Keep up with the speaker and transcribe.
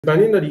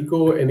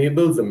Banyan.eco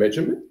enables the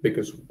measurement,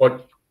 because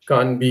what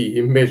can't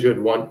be measured,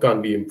 one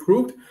can't be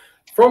improved.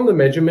 From the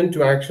measurement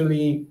to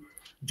actually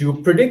do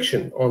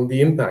prediction on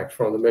the impact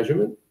from the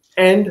measurement,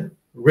 and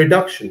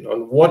reduction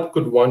on what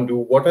could one do,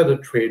 what are the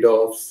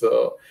trade-offs,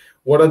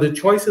 what are the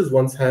choices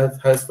one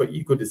has for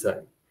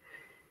eco-design.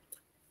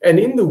 And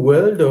in the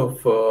world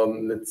of,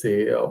 let's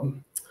say,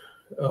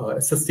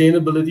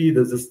 sustainability,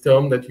 there's this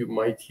term that you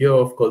might hear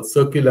of called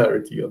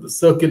circularity, or the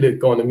circular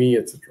economy,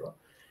 etc.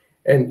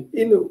 And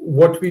in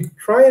what we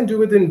try and do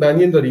within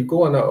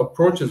Banyan.eco, and our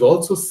approach is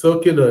also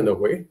circular in a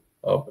way,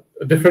 a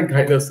different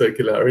kind of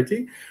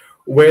circularity,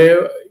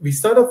 where we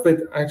start off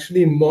with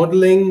actually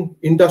modeling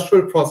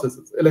industrial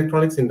processes,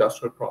 electronics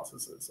industrial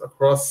processes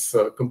across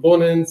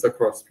components,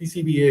 across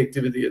PCBA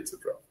activity,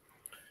 etc.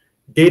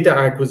 Data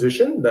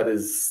acquisition, that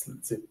is,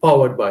 let's say,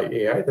 powered by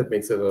AI, that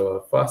makes it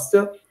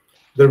faster.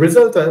 The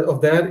result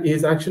of that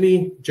is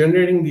actually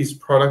generating these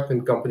product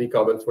and company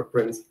carbon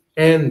footprints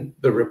and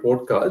the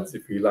report cards,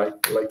 if we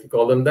like to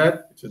call them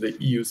that, which are the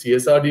EU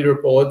CSRD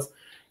reports,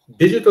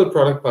 digital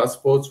product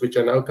passports, which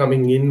are now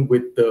coming in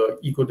with the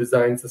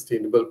eco-design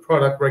sustainable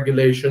product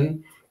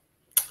regulation.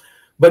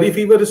 But if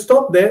we were to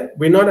stop there,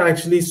 we're not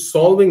actually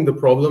solving the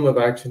problem of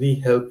actually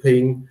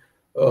helping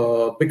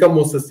become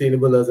more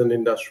sustainable as an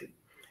industry.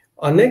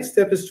 Our next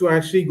step is to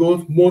actually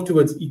go more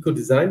towards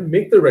eco-design,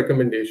 make the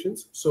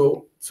recommendations,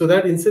 so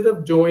that instead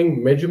of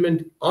doing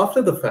measurement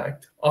after the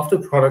fact, after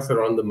products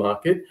are on the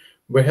market,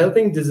 we're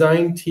helping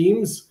design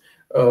teams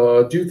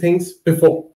do things before.